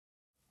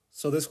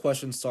So this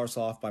question starts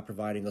off by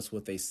providing us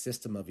with a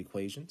system of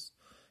equations.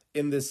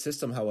 In this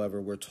system,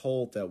 however, we're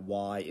told that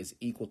y is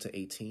equal to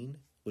 18,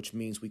 which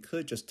means we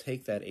could just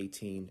take that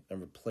 18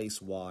 and replace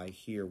y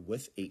here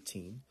with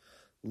 18,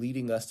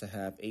 leading us to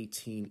have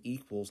 18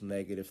 equals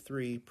negative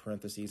 3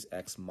 parentheses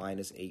x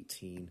minus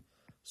 18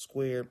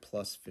 squared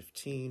plus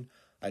 15.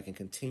 I can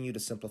continue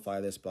to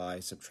simplify this by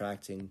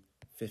subtracting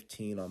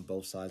 15 on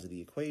both sides of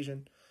the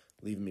equation,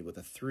 leaving me with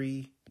a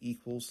 3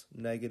 equals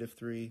negative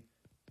 3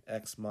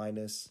 x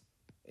minus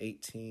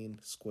 18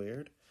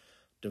 squared,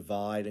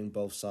 dividing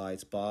both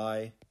sides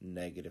by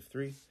negative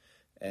 3,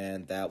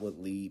 and that would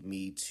lead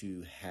me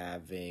to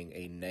having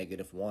a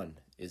negative 1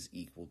 is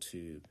equal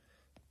to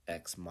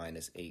x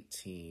minus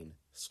 18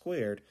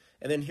 squared.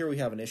 And then here we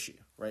have an issue,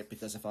 right?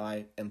 Because if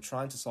I am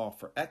trying to solve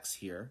for x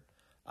here,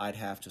 I'd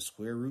have to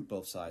square root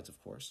both sides, of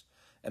course.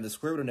 And the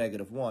square root of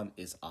negative 1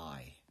 is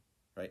I,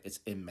 right? It's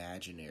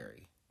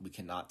imaginary. We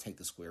cannot take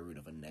the square root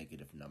of a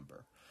negative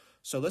number.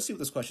 So let's see what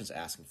this question is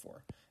asking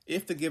for.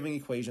 If the given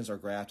equations are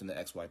graphed in the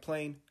xy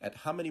plane, at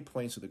how many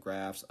points do the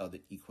graphs of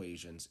the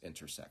equations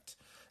intersect?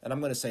 And I'm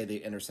going to say they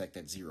intersect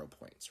at 0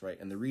 points, right?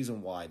 And the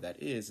reason why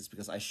that is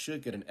because I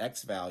should get an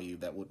x value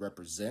that would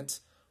represent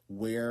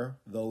where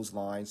those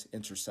lines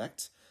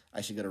intersect.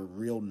 I should get a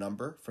real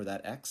number for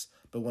that x.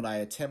 But when I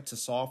attempt to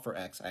solve for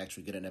x, I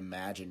actually get an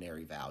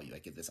imaginary value. I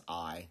get this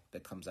I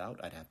that comes out.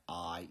 I'd have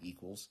I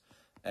equals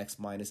x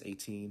minus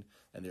 18,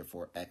 and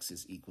therefore x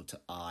is equal to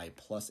I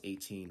plus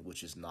 18,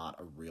 which is not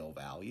a real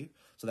value.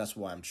 So that's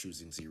why I'm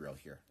choosing 0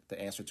 here.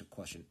 The answer to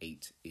question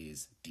 8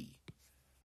 is D.